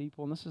let's be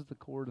people. And this is the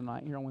core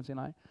tonight here on Wednesday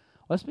night.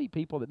 Let's be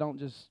people that don't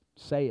just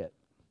say it.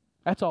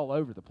 That's all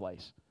over the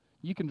place.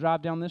 You can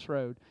drive down this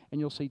road and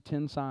you'll see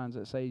 10 signs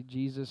that say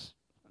Jesus,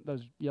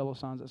 those yellow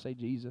signs that say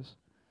Jesus.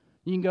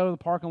 You can go to the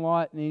parking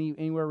lot and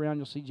anywhere around,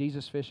 you'll see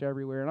Jesus fish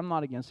everywhere. And I'm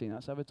not against any of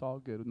that stuff. It's all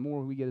good. The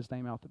more we get His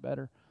name out, the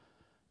better.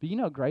 But you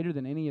know, greater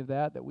than any of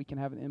that we can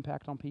have an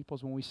impact on people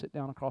is when we sit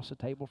down across the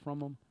table from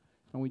them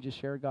and we just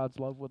share God's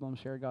love with them,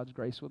 share God's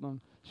grace with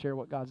them, share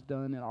what God's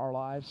done in our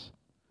lives.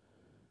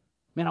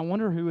 Man, I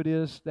wonder who it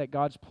is that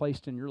God's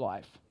placed in your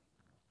life,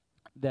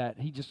 that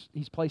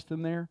He's placed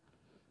them there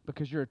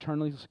because you're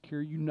eternally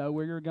secure. You know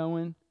where you're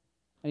going,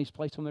 and He's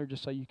placed them there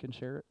just so you can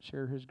share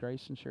His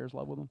grace and share His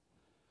love with them.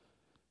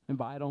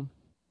 Invite them.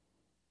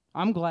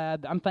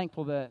 I'm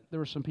thankful that there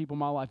were some people in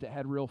my life that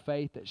had real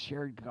faith that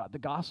shared the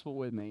gospel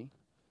with me.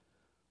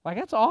 Like,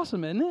 that's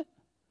awesome, isn't it?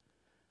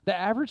 The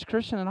average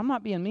Christian, and I'm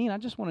not being mean, I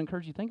just want to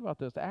encourage you to think about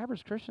this. The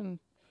average Christian,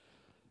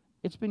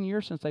 it's been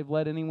years since they've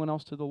led anyone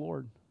else to the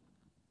Lord.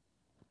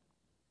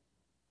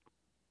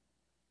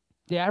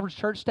 The average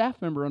church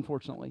staff member,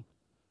 unfortunately,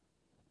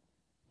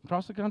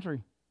 across the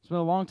country, it's been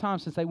a long time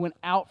since they went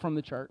out from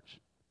the church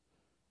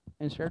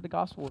and shared the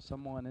gospel with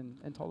someone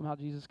and told them how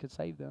Jesus could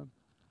save them.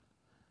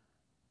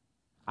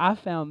 I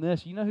found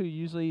this. You know who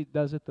usually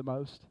does it the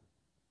most?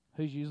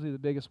 Who's usually the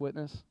biggest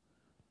witness?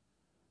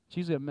 It's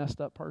usually a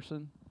messed up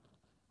person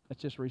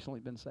that's just recently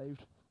been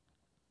saved.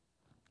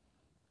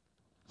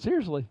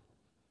 Seriously.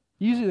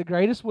 Usually the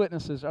greatest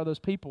witnesses are those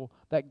people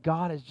that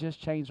God has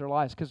just changed their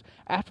lives. Because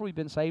after we've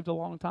been saved a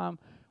long time,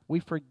 we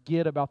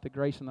forget about the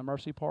grace and the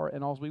mercy part,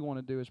 and all we want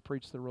to do is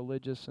preach the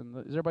religious.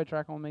 Is everybody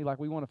tracking on me? Like,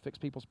 we want to fix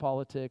people's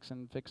politics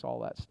and fix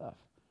all that stuff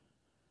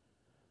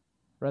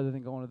rather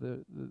than going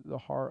to the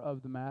heart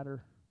of the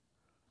matter.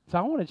 So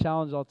I want to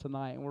challenge y'all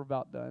tonight, and we're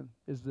about done,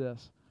 is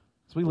this.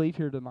 As we leave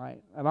here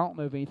tonight, and I don't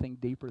know of anything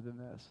deeper than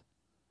this.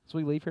 As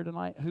we leave here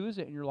tonight, who is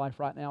it in your life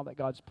right now that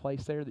God's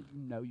placed there that you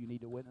know you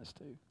need to witness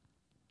to?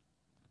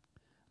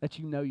 That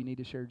you know you need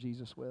to share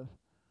Jesus with?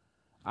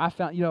 I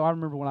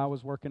remember when I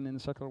was working in the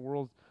secular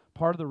world,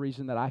 part of the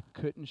reason that I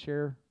couldn't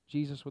share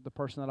Jesus with the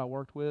person that I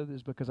worked with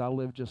is because I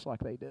lived just like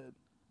they did.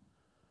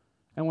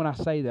 And when I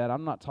say that,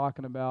 I'm not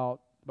talking about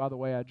by the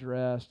way I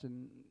dressed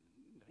and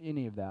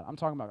any of that. I'm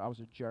talking about I was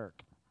a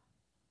jerk.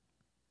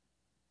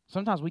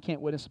 Sometimes we can't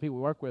witness to people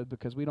we work with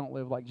because we don't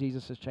live like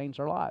Jesus has changed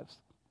our lives.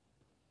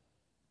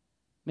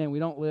 Man, we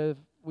don't live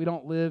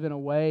in a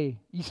way.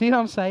 You see what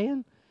I'm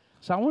saying?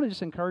 So I want to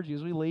just encourage you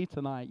as we leave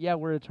tonight. Yeah,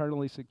 we're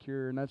eternally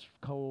secure, and that's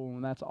cool,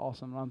 and that's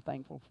awesome, and I'm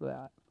thankful for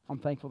that. I'm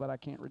thankful that I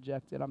can't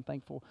reject it. I'm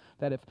thankful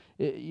that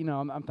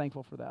I'm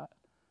thankful for that.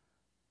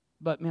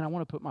 But, man, I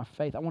want to put my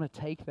faith. I want to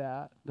take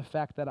the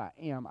fact that I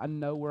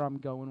know where I'm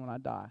going when I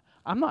die.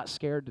 I'm not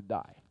scared to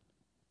die.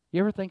 You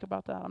ever think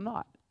about that? I'm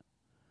not.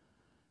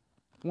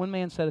 One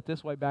man said it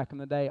this way back in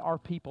the day: our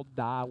people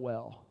die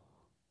well.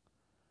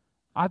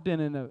 I've been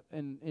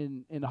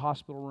in a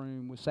hospital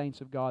room with saints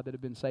of God that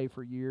have been saved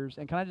for years.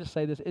 And can I just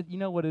say this? You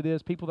know what it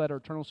is? People that are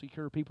eternal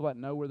secure, people that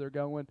know where they're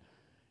going,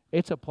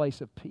 it's a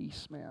place of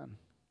peace, man.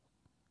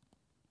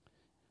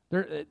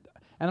 And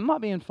I'm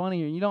not being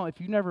funny here.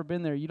 If you've never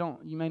been there, you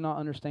may not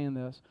understand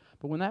this.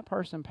 But when that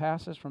person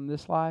passes from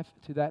this life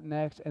to that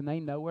next and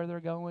they know where they're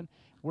going,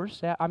 we're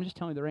sad. I'm just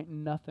telling you, there ain't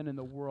nothing in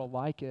the world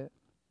like it.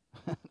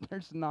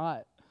 There's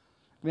not.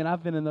 I mean,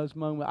 I've been in those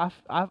moments.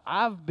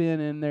 I've been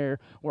in there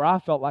where I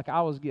felt like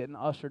I was getting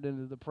ushered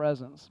into the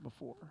presence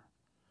before.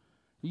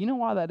 You know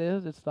why that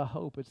is? It's the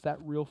hope. It's that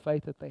real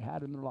faith that they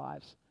had in their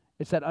lives.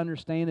 It's that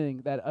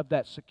understanding of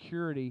that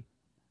security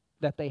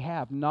that they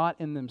have, not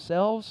in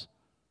themselves,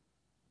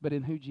 but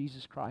in who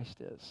Jesus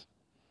Christ is.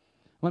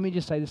 Let me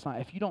just say this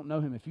tonight. If you don't know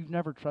Him, if you've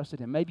never trusted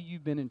Him, maybe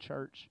you've been in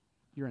church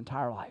your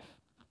entire life.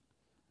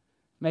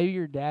 Maybe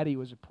your daddy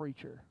was a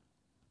preacher.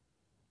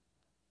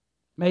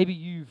 Maybe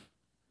you've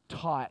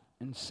taught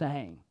and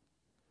sang,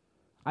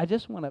 I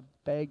just want to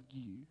beg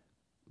you,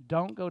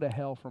 don't go to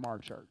hell from our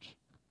church.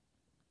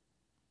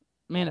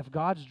 Man, if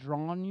God's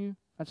drawn you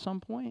at some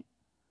point,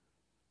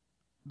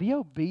 be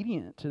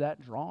obedient to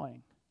that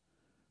drawing.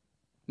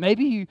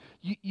 Maybe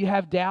you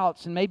have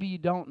doubts and maybe you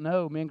don't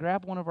know. Man,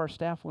 grab one of our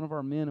staff, one of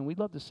our men, and we'd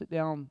love to sit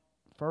down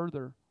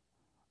further.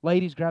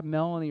 Ladies, grab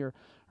Melanie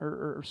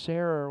or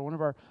Sarah or one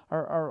of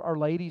our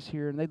ladies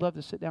here, and they'd love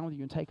to sit down with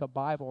you and take a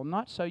Bible and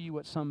not show you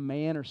what some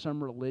man or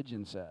some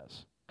religion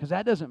says, because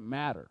that doesn't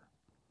matter.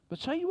 But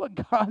show you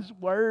what God's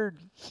Word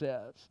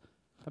says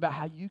about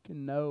how you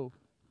can know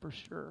for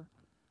sure.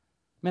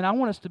 Man, I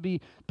want us to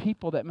be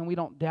people that, man, we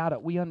don't doubt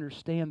it. We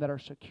understand that our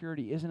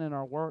security isn't in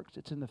our works.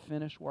 It's in the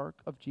finished work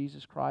of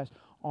Jesus Christ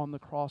on the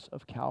cross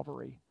of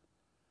Calvary.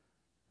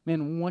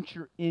 Man, once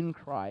you're in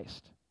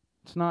Christ,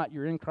 it's not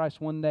you're in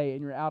Christ one day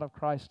and you're out of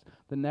Christ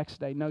the next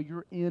day. No,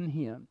 you're in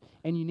Him.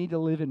 And you need to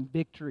live in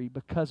victory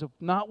because of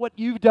not what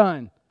you've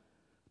done,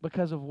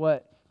 because of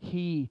what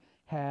He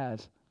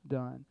has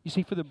done. You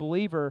see, for the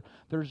believer,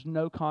 there's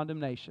no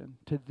condemnation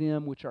to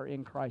them which are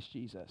in Christ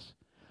Jesus.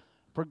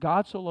 For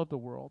God so loved the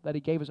world that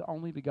He gave His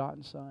only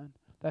begotten Son,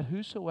 that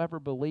whosoever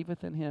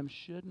believeth in Him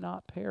should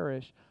not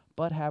perish,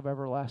 but have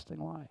everlasting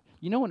life.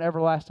 You know when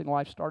everlasting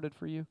life started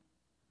for you?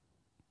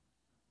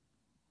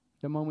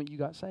 The moment you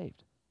got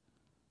saved.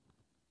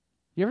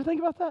 You ever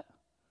think about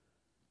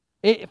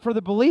that? For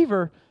the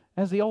believer,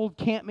 as the old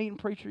camp-meeting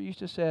preacher used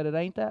to say, it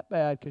ain't that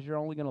bad because you're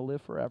only going to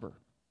live forever.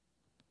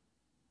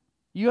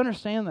 You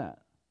understand that?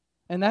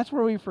 And that's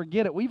where we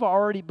forget it. We've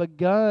already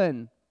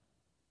begun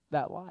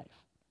that life.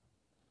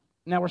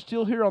 Now, we're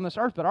still here on this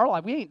earth, but our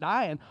life, we ain't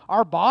dying.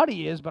 Our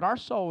body is, but our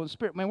soul and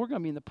spirit, man, we're going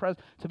to be in the presence.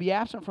 To be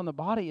absent from the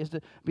body is to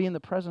be in the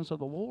presence of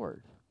the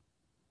Lord.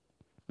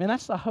 Man,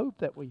 that's the hope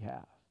that we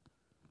have.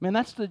 Man,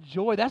 that's the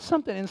joy. That's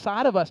something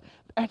inside of us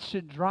that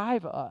should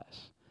drive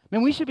us.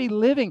 Man, we should be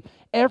living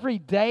every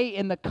day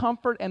in the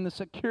comfort and the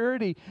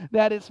security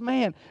that it's,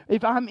 man,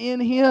 if I'm in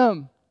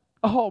Him,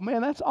 oh,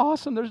 man, that's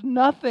awesome. There's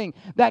nothing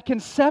that can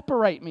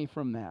separate me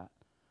from that.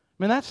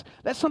 I mean, that's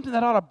something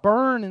that ought to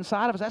burn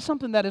inside of us. That's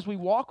something that as we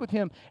walk with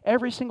Him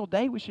every single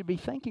day we should be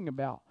thinking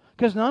about.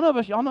 Because none of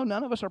us, y'all know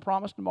none of us are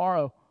promised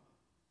tomorrow.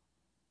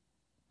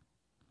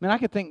 Man, I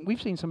could think, we've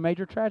seen some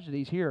major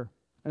tragedies here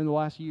in the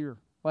last 2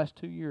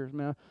 years.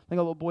 Man, I think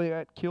a little boy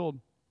got killed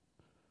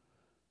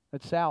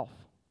at South.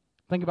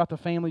 Think about the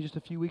family just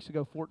a few weeks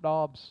ago, Fort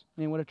Dobbs.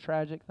 Man, what a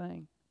tragic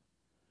thing.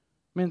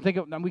 Man,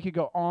 we could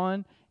go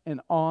on and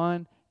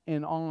on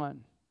and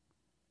on.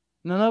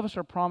 None of us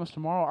are promised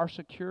tomorrow. Our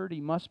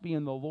security must be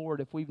in the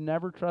Lord. If we've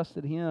never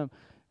trusted Him,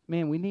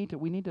 man, we need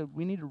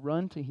to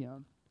run to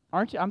Him.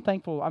 Aren't you? I'm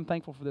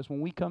thankful for this.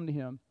 When we come to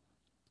Him,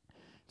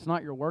 it's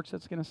not your works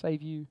that's going to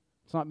save you.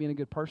 It's not being a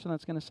good person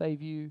that's going to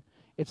save you.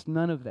 It's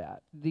none of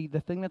that. The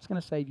thing that's going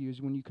to save you is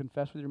when you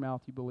confess with your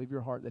mouth, you believe in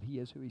your heart that He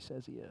is who He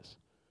says He is.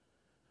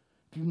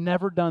 If you've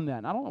never done that,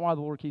 and I don't know why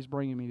the Lord keeps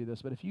bringing me to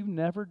this, but if you've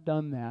never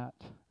done that,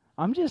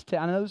 I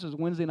know this is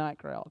Wednesday night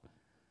crowd.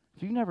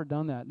 If you've never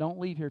done that, don't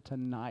leave here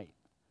tonight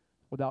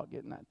without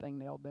getting that thing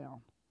nailed down.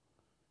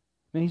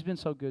 Man, He's been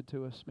so good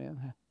to us,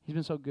 man. He's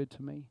been so good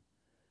to me.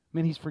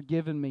 Man, He's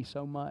forgiven me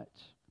so much.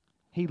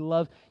 He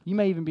loves, you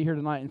may even be here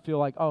tonight and feel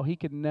like, oh, He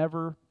could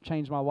never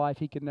change my life.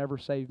 He could never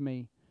save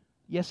me.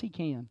 Yes, He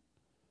can.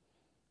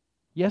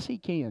 Yes, He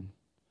can.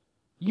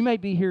 You may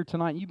be here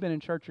tonight and you've been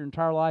in church your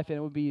entire life and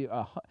it would be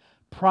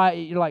pride.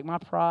 You're like, my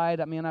pride.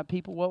 I mean,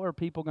 what are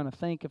people going to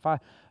think if I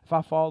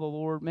follow the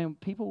Lord? Man,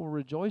 people will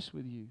rejoice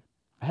with you.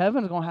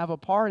 Heaven's going to have a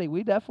party.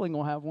 We definitely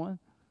going to have one.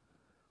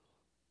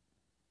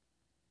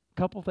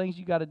 A couple things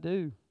you got to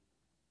do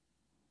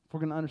if we're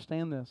going to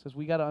understand this is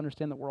we got to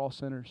understand that we're all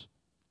sinners.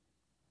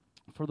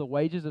 For the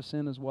wages of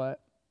sin is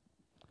what?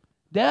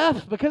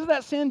 Death. Because of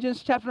that sin,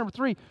 Genesis chapter number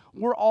 3,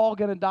 we're all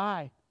going to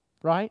die,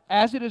 right?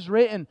 As it is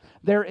written,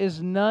 there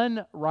is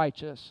none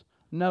righteous,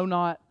 no,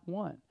 not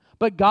one.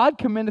 But God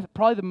commendeth,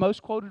 probably the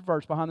most quoted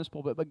verse behind this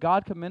pulpit, but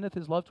God commendeth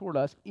His love toward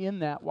us in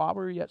that while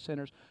we were yet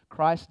sinners,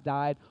 Christ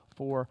died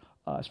for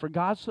us. For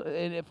God,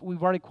 and if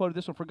we've already quoted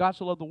this one, for God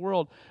so loved the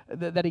world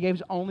that He gave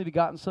His only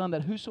begotten Son,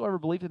 that whosoever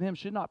believeth in Him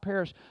should not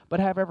perish, but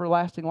have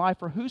everlasting life.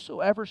 For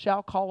whosoever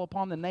shall call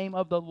upon the name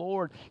of the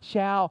Lord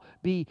shall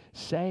be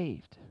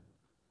saved.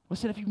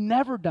 Listen, if you've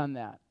never done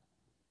that,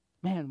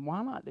 man,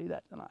 why not do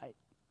that tonight?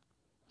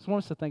 Just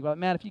want us to think about it.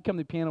 Man, if you come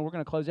to the piano, we're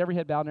going to close every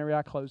head bowed and every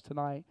eye closed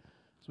tonight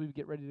as we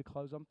get ready to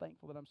close. I'm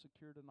thankful that I'm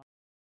secure tonight.